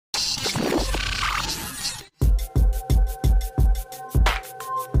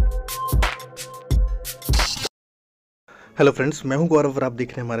Hello friends, मैं हूं गौरव और आप देख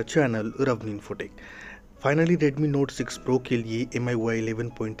रहे हैं हमारा channel रवनी infotech. Finally Redmi Note 6 Pro के लिए MIUI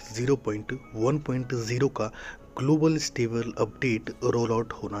 11.0.1.0 का global stable update roll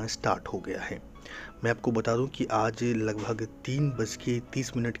out होना स्टार्ट हो गया है। मैं आपको बता दूं कि आज लगभग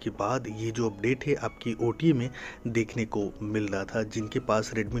 3:30 के बाद ये जो अपडेट है आपकी OTA में देखने को मिल रहा था। जिनके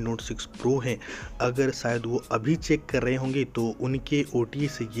पास Redmi Note 6 Pro है, अगर शायद वो अभी चेक कर रहे होंगे तो उनके OTA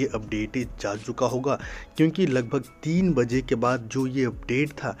से ये अपडेट जा चुका होगा, क्योंकि लगभग 3 बजे के बाद जो ये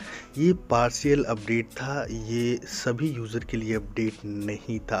अपडेट था ये पार्शियल अपडेट था, ये सभी यूज़र के लिए अपडेट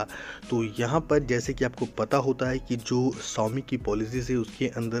नहीं था। तो यहाँ पर जैसे कि आपको पता होता है कि जो Xiaomi की पॉलिसीज़ है उसके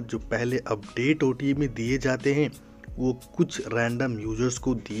अंदर जो पहले अपडेट OTA में दिए जाते हैं वो कुछ रैंडम यूजर्स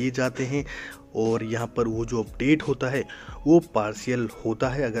को दिए जाते हैं, और यहाँ पर वो जो अपडेट होता है वो पार्शियल होता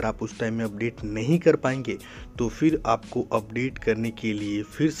है। अगर आप उस टाइम में अपडेट नहीं कर पाएंगे तो फिर आपको अपडेट करने के लिए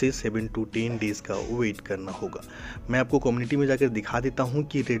फिर से 7 to 10 डेज़ का वेट करना होगा। मैं आपको कम्युनिटी में जाकर दिखा देता हूँ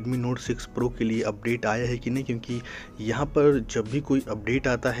कि Redmi Note 6 Pro के लिए अपडेट आया है कि नहीं, क्योंकि यहाँ पर जब भी कोई अपडेट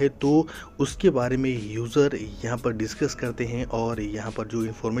आता है तो उसके बारे में यूज़र यहाँ पर डिस्कस करते हैं और यहाँ पर जो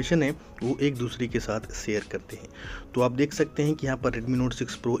इन्फॉर्मेशन है वो एक दूसरे के साथ शेयर करते हैं। तो आप देख सकते हैं कि यहाँ पर Redmi Note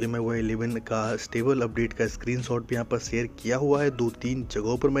 6 Pro MIUI 11 का स्टेबल अपडेट का स्क्रीनशॉट भी यहाँ पर शेयर किया हुआ है। 2-3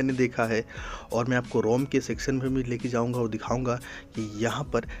 जगहों पर मैंने देखा है, और मैं आपको रोम के सेक्शन में भी लेके जाऊंगा और दिखाऊंगा कि यहाँ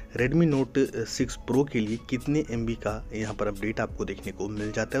पर Redmi Note 6 Pro के लिए कितने MB का यहाँ पर अपडेट आपको देखने को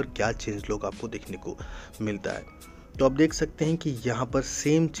मिल जाता है और क्या चेंज लॉग आपको देखने को मिलता है। तो आप देख सकते हैं कि यहाँ पर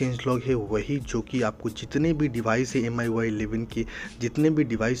सेम चेंज लॉग है वही जो कि आपको जितने भी डिवाइस है MIUI 11 के, जितने भी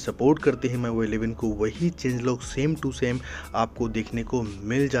डिवाइस सपोर्ट करते हैं MIUI 11 को, वही change log same to same आपको देखने को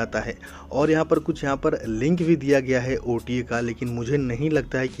मिल जाता है। और यहाँ पर कुछ यहाँ पर लिंक भी दिया गया है OTA का, लेकिन मुझे नहीं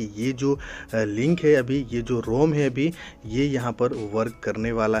लगता है कि ये जो लिंक है अभी, ये जो रोम है अभी, ये यहाँ पर वर्क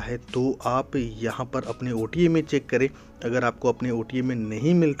करने वाला है। तो आप यहाँ पर अपने OTA में चेक करें। अगर आपको अपने OTA में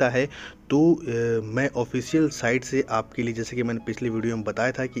नहीं मिलता है तो मैं ऑफिशियल साइट से आपके लिए, जैसे कि मैंने पिछले वीडियो में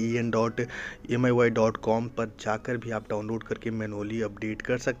बताया था कि en.miui.com पर जाकर भी आप डाउनलोड करके मैनुअली अपडेट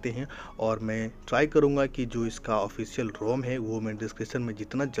कर सकते हैं। और मैं ट्राई करूंगा कि जो इसका ऑफिशियल रोम है वो मैं डिस्क्रिप्शन में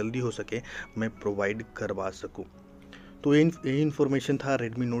जितना जल्दी हो सके मैं प्रोवाइड करवा सकूं। तो ये इन्फॉर्मेशन था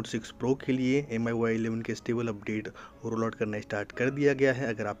Redmi Note 6 Pro के लिए। MIUI 11 के स्टेबल अपडेट रोल आउट करना स्टार्ट कर दिया गया है।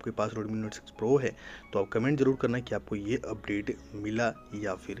 अगर आपके पास Redmi Note 6 Pro है तो आप कमेंट जरूर करना कि आपको ये अपडेट मिला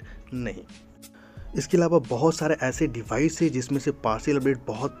या फिर नहीं। इसके अलावा बहुत सारे ऐसे डिवाइस है जिसमें से पार्शियल अपडेट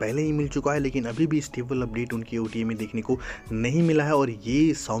बहुत पहले ही मिल चुका है, लेकिन अभी भी स्टेबल अपडेट उनकी OTA में देखने को नहीं मिला है। और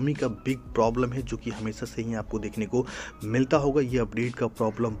ये Xiaomi का बिग प्रॉब्लम है जो कि हमेशा से ही आपको देखने को मिलता होगा। ये अपडेट का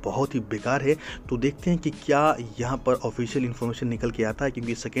प्रॉब्लम बहुत ही बेकार है। तो देखते हैं कि क्या यहाँ पर ऑफिशियल इन्फॉर्मेशन निकल के आता है,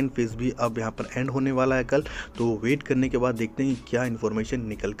 क्योंकि सेकेंड फेज़ भी अब यहाँ पर एंड होने वाला है कल। तो वेट करने के बाद देखते हैं क्या इन्फॉर्मेशन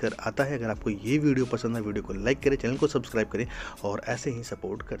निकल कर आता है। अगर आपको ये वीडियो पसंद है, वीडियो को लाइक करें, चैनल को सब्सक्राइब करें और ऐसे ही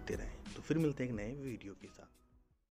सपोर्ट करते रहें। तो फिर मिलते हैं एक नए वीडियो के साथ।